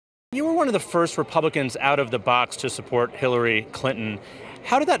You were one of the first Republicans out of the box to support Hillary Clinton.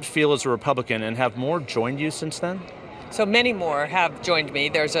 How did that feel as a Republican, and have more joined you since then? So many more have joined me.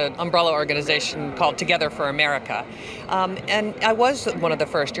 There's an umbrella organization called Together for America. And I was one of the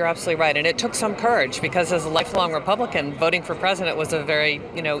first, you're absolutely right. And it took some courage because as a lifelong Republican, voting for president was a very,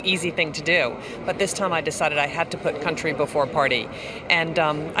 easy thing to do. But this time I decided I had to put country before party. And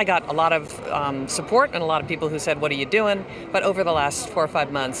I got a lot of support and a lot of people who said, what are you doing? But over the last 4 or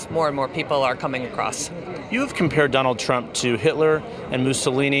 5 months, more and more people are coming across. You have compared Donald Trump to Hitler and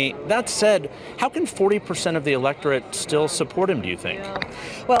Mussolini. That said, how can 40% of the electorate still support him, do you think? Yeah.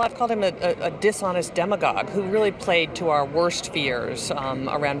 Well, I've called him a dishonest demagogue who really played to our worst fears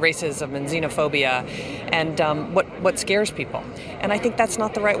around racism and xenophobia and what scares people. And I think that's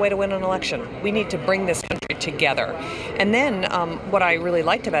not the right way to win an election. We need to bring this country together. And then what I really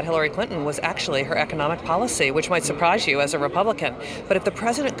liked about Hillary Clinton was actually her economic policy, which might surprise you as a Republican. But if the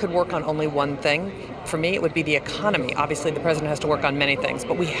president could work on only one thing, for me, it would be the economy. Obviously, the president has to work on many things,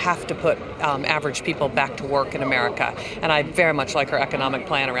 but we have to put average people back to work in America. And I very much like her economic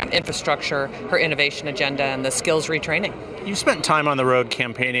plan around infrastructure, her innovation agenda, and the skills retraining. You spent time on the road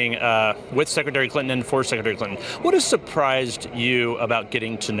campaigning with Secretary Clinton and for Secretary Clinton. What has surprised you about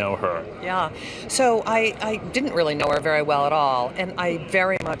getting to know her? Yeah, so I didn't really know her very well at all, and I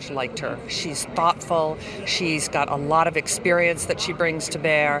very much liked her. She's thoughtful. She's got a lot of experience that she brings to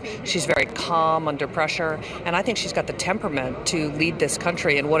bear. She's very calm under pressure, and I think she's got the temperament to lead this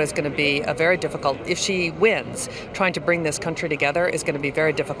country in what is going to be a very difficult, if she wins, trying to bring this country together is going to be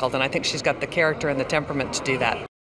very difficult, and I think she's got the character and the temperament to do that.